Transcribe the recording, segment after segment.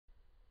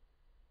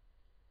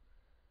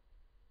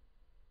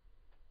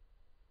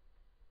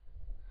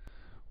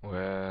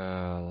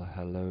Well,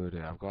 hello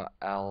there. I've got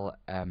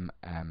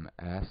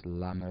LMMS,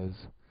 llamas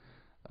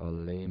or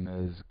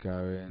llamas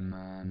going,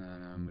 man,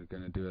 and I'm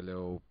gonna do a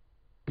little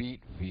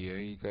beat for you.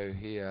 You go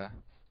here,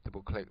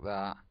 double click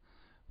that,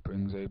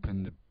 brings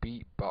open the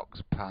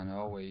beatbox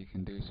panel where you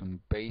can do some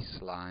bass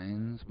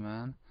lines,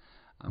 man.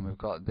 And we've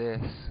got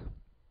this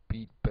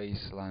beat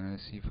bass line.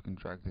 Let's see if we can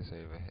drag this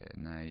over here.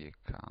 No, you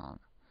can't.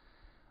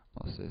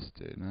 What's this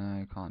do? No,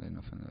 you can't do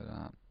nothing with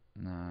that.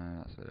 No,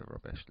 that's a bit of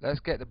rubbish. Let's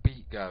get the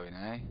beat going,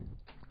 eh?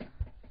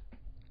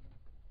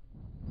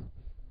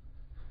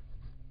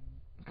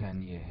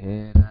 Can you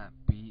hear that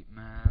beat,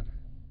 man?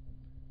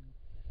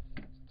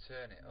 Let's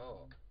turn it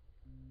up.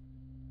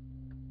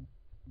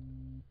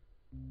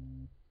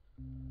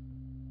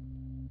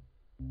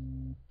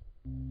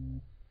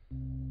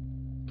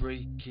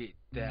 Break it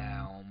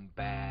down,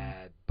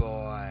 bad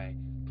boy.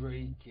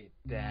 Break it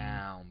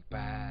down,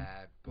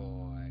 bad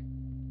boy.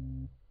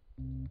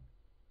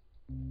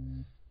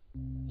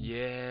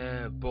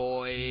 Yeah,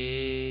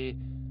 boy.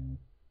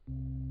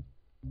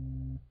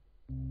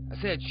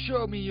 I said,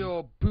 show me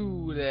your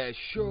booty,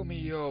 show me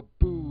your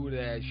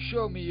booty,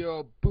 show me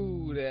your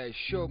booty,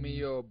 show me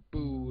your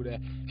booty.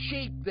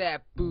 Shake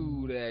that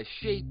booty,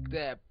 shake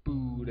that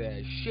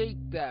booty,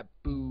 shake that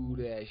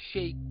booty,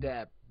 shake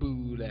that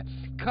booty.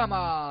 Come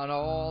on,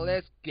 all,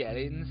 let's get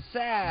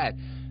inside.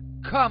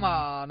 Come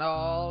on,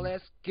 all,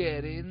 let's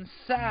get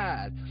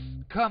inside.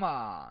 Come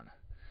on.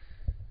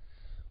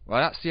 Well,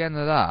 that's the end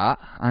of that,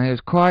 and it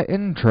was quite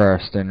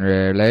interesting,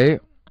 really.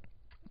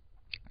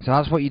 So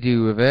that's what you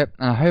do with it,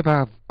 and I hope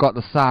I've got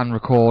the sound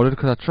recorded,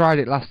 because I tried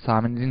it last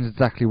time and it didn't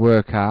exactly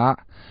work out,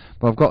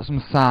 but I've got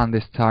some sound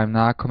this time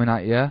now coming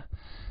at you.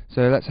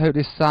 So let's hope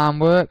this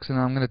sound works, and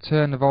I'm going to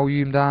turn the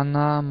volume down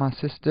now on my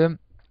system,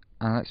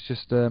 and let's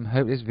just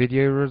hope this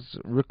video was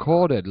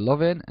recorded.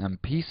 Loving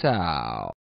and peace out.